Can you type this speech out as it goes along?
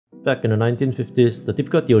Back in the 1950s, the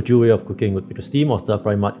typical Teochew way of cooking would be to steam or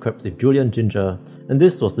stir-fry mud crabs with julienne ginger, and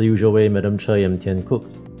this was the usual way Madame Che Yem Tian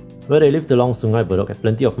cooked. Where they lived along Sungai Bedok had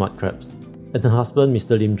plenty of mud crabs, and her husband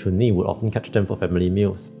Mr. Lim Chun Ni would often catch them for family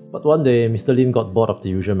meals. But one day, Mr. Lim got bored of the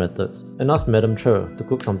usual methods and asked Madame Che to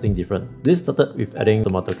cook something different. This started with adding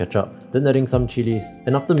tomato ketchup, then adding some chilies,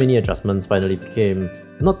 and after many adjustments finally became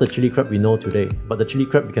not the chili crab we know today, but the chili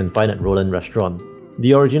crab we can find at Roland Restaurant.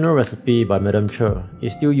 The original recipe by Madame Che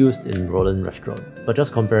is still used in Roland Restaurant, but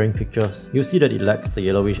just comparing pictures, you'll see that it lacks the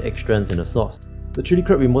yellowish egg strands in the sauce. The chili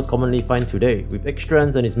crab we most commonly find today, with egg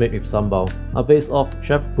strands and is made with sambal, are based off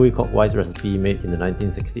Chef Hui Kok Wai's recipe made in the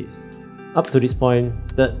 1960s. Up to this point,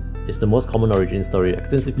 that is the most common origin story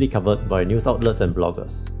extensively covered by news outlets and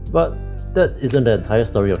bloggers. But that isn't the entire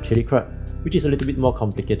story of chili crab, which is a little bit more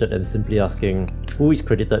complicated than simply asking who is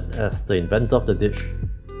credited as the inventor of the dish.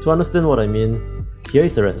 To understand what I mean, here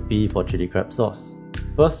is a recipe for chili crab sauce.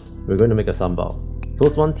 First, we're going to make a sambal.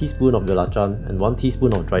 Toast 1 teaspoon of belacan and 1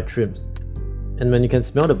 teaspoon of dried shrimps. And when you can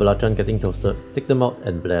smell the belacan getting toasted, take them out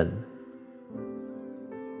and blend.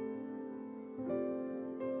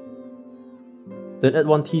 Then add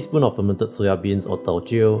 1 teaspoon of fermented soya beans or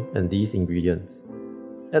taojiu and these ingredients.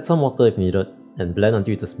 Add some water if needed and blend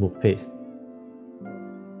until it's a smooth paste.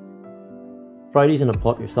 Fry these in a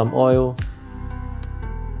pot with some oil.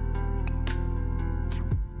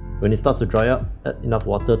 When it starts to dry up, add enough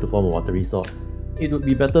water to form a watery sauce. It would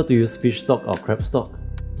be better to use fish stock or crab stock.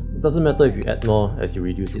 It doesn't matter if you add more as you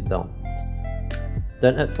reduce it down.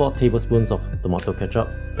 Then add 4 tablespoons of tomato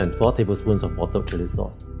ketchup and 4 tablespoons of bottled chili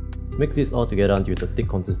sauce. Mix this all together until it's a thick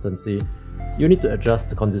consistency. You need to adjust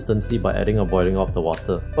the consistency by adding or boiling off the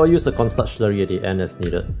water, or use a cornstarch slurry at the end as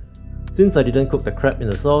needed. Since I didn't cook the crab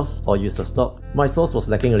in the sauce or use the stock, my sauce was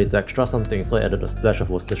lacking a little extra something, so I added a splash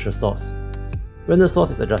of Worcestershire sauce. When the sauce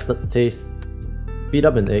is adjusted to taste, beat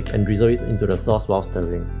up an egg and drizzle it into the sauce while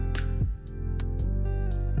stirring.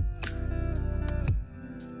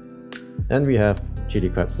 And we have chili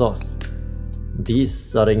crab sauce.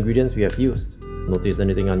 These are the ingredients we have used. Notice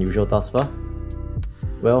anything unusual thus far?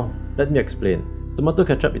 Well, let me explain. Tomato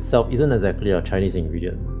ketchup itself isn't exactly a Chinese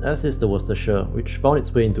ingredient, as is the Worcestershire, which found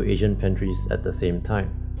its way into Asian pantries at the same time.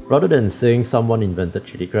 Rather than saying someone invented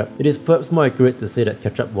chili crab, it is perhaps more accurate to say that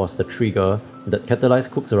ketchup was the trigger that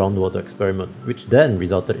catalyzed cooks around the world to experiment, which then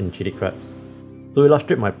resulted in chili crabs. To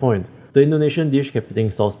illustrate my point, the Indonesian dish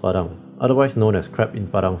kepiting sauce padang, otherwise known as crab in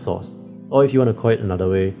padang sauce, or if you want to call it another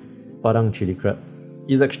way, padang chili crab,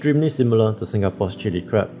 is extremely similar to Singapore's chili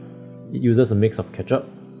crab. It uses a mix of ketchup,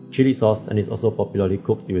 chili sauce, and is also popularly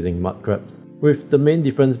cooked using mud crabs, with the main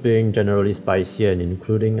difference being generally spicier and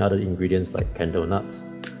including other ingredients like candle nuts.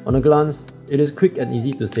 On a glance, it is quick and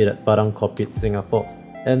easy to say that Padang copied Singapore,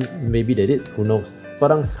 and maybe they did, who knows.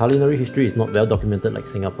 Padang's culinary history is not well documented like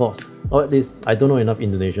Singapore's, or at least I don't know enough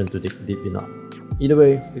Indonesian to dig deep enough. Either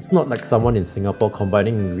way, it's not like someone in Singapore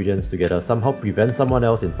combining ingredients together somehow prevents someone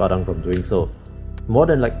else in Padang from doing so. More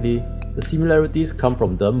than likely, the similarities come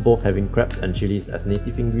from them both having crabs and chilies as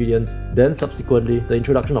native ingredients, then subsequently, the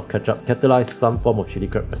introduction of ketchup catalyzed some form of chili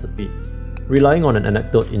crab recipe. Relying on an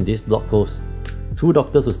anecdote in this blog post, 2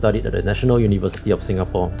 doctors who studied at the National University of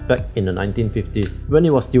Singapore back in the 1950s, when it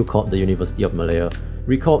was still called the University of Malaya,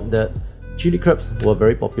 recalled that chili crabs were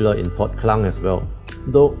very popular in Port Klang as well,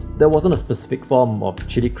 though there wasn't a specific form of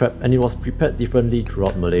chili crab and it was prepared differently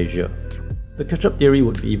throughout Malaysia. The ketchup theory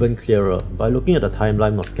would be even clearer by looking at the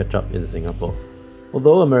timeline of ketchup in Singapore.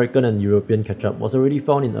 Although American and European ketchup was already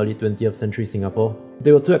found in early 20th century Singapore,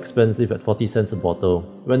 they were too expensive at 40 cents a bottle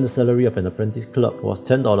when the salary of an apprentice clerk was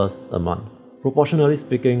 $10 a month. Proportionally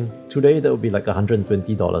speaking, today that would be like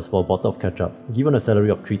 $120 for a bottle of ketchup, given a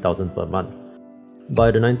salary of $3,000 per month.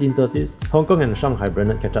 By the 1930s, Hong Kong and Shanghai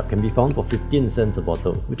branded ketchup can be found for 15 cents a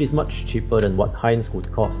bottle, which is much cheaper than what Heinz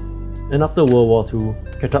would cost. And after World War II,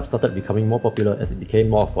 ketchup started becoming more popular as it became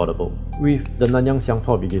more affordable, with the Nanyang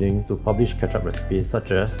Xiangtuo beginning to publish ketchup recipes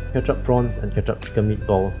such as ketchup prawns and ketchup chicken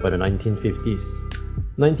meatballs by the 1950s.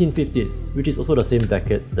 1950s, which is also the same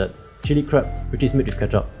decade that chili crab, which is made with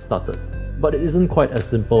ketchup, started. But it isn't quite as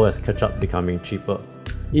simple as ketchup becoming cheaper.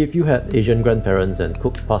 If you had Asian grandparents and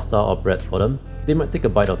cooked pasta or bread for them, they might take a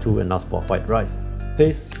bite or two and ask for white rice.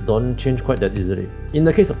 Tastes don't change quite that easily. In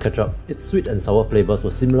the case of ketchup, its sweet and sour flavours were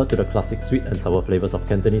similar to the classic sweet and sour flavours of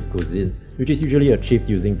Cantonese cuisine, which is usually achieved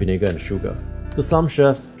using vinegar and sugar. To some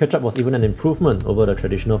chefs, ketchup was even an improvement over the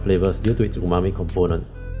traditional flavours due to its umami component.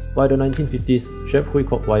 By the 1950s, Chef Hui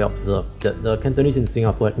Kok Wai observed that the Cantonese in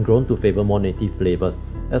Singapore had grown to favour more native flavours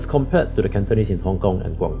as compared to the Cantonese in Hong Kong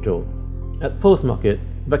and Guangzhou. At Post Market,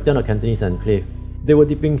 back then a Cantonese enclave, They were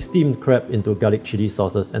dipping steamed crab into garlic chili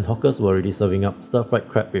sauces, and hawkers were already serving up stir-fried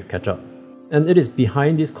crab with ketchup. And it is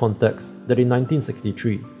behind this context that in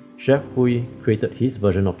 1963, Chef Hui created his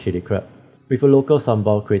version of chili crab, with a local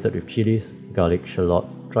sambal created with chilies, garlic,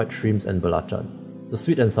 shallots, dried shrimps and belacan. The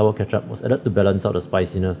sweet and sour ketchup was added to balance out the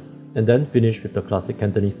spiciness, and then finished with the classic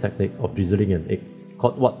Cantonese technique of drizzling an egg,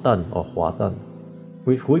 called wat tan or hua tan.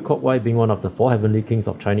 With Hui Kok Wai being one of the 4 heavenly kings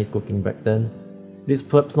of Chinese cooking back then, it is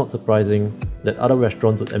perhaps not surprising that other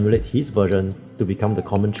restaurants would emulate his version to become the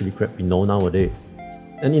common chili crab we know nowadays.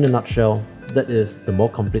 And in a nutshell, that is the more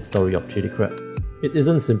complete story of chili crab. It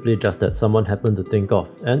isn't simply just that someone happened to think of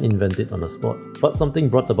and invent it on the spot, but something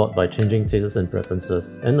brought about by changing tastes and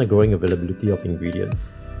preferences and the growing availability of ingredients.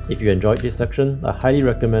 If you enjoyed this section, I highly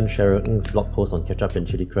recommend Sheere Ng's blog post on ketchup and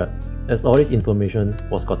chili crab, as all this information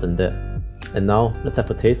was gotten there. And now, let's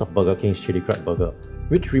have a taste of Burger King's chili crab burger,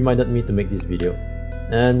 which reminded me to make this video.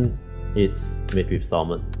 And it's made with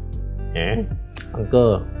salmon.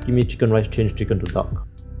 Uncle, give me chicken rice change chicken to duck.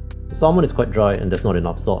 The salmon is quite dry and there's not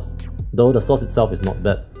enough sauce, though the sauce itself is not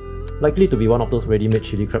bad. Likely to be one of those ready-made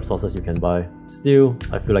chili crab sauces you can buy. Still,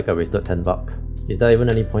 I feel like I wasted 10 bucks. Is there even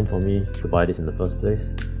any point for me to buy this in the first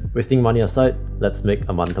place? Wasting money aside, let's make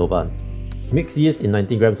a Mantou Bun. Mix yeast in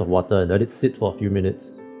 90 grams of water and let it sit for a few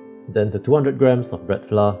minutes. Then to 200 grams of bread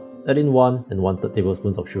flour, add in 1 and 1/3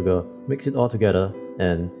 tablespoons of sugar, mix it all together,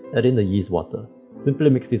 and add in the yeast water. Simply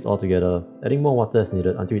mix this all together, adding more water as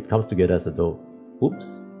needed until it comes together as a dough.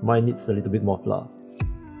 Oops, mine needs a little bit more flour.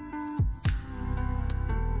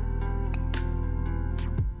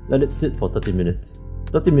 Let it sit for 30 minutes.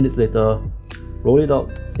 30 minutes later, roll it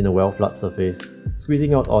out in a well-floured surface,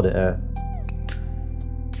 squeezing out all the air.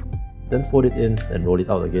 Then fold it in and roll it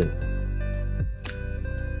out again.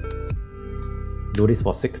 Do this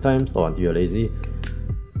for 6 times or until you're lazy.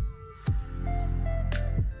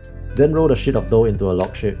 Then roll the sheet of dough into a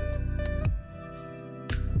log shape.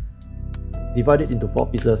 Divide it into 4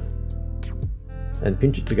 pieces and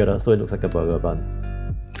pinch it together so it looks like a burger bun.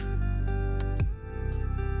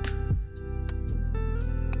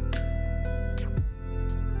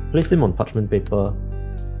 Place them on parchment paper,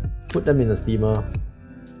 put them in a steamer,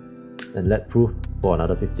 and let proof for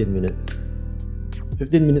another 15 minutes.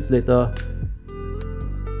 15 minutes later,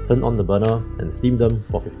 turn on the burner and steam them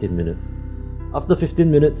for 15 minutes. After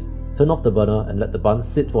 15 minutes, turn off the burner and let the bun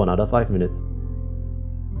sit for another 5 minutes.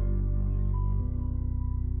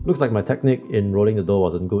 Looks like my technique in rolling the dough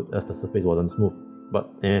wasn't good as the surface wasn't smooth, but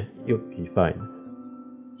you'll be fine.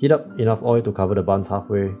 Heat up enough oil to cover the buns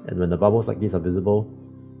halfway, and when the bubbles like these are visible,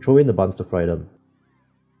 throw in the buns to fry them.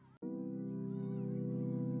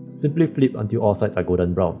 Simply flip until all sides are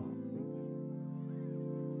golden brown.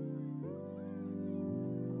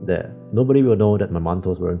 There, nobody will know that my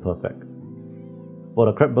mantos weren't perfect. For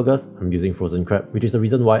the crab burgers, I'm using frozen crab, which is the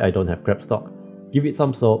reason why I don't have crab stock. Give it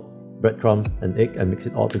some salt, breadcrumbs, and egg and mix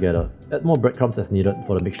it all together. Add more breadcrumbs as needed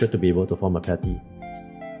for the mixture to be able to form a patty.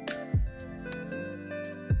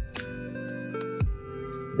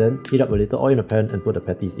 Then heat up a little oil in a pan and put the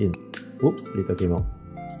patties in. Oops, little came out.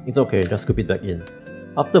 It's okay, just scoop it back in.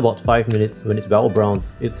 After about 5 minutes, when it's well browned,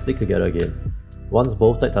 it'll stick together again. Once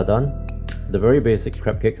both sides are done, the very basic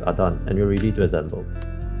crab cakes are done and you're ready to assemble.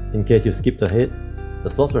 In case you skipped ahead, the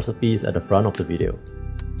sauce recipe is at the front of the video.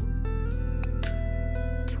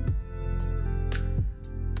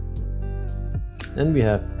 And we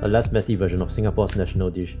have a less messy version of Singapore's national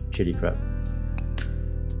dish, chili crab.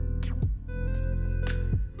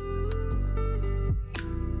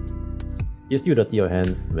 You still dirty your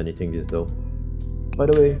hands when eating this though. By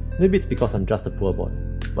the way, maybe it's because I'm just a poor boy,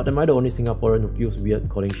 but am I the only Singaporean who feels weird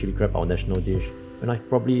calling chili crab our national dish when I've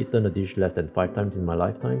probably eaten the dish less than 5 times in my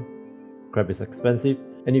lifetime? Crab is expensive,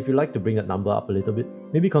 and if you'd like to bring that number up a little bit,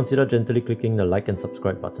 maybe consider gently clicking the like and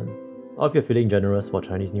subscribe button. Or if you're feeling generous for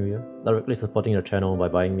Chinese New Year, directly supporting the channel by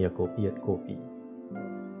buying me a kopi at Ko-fi.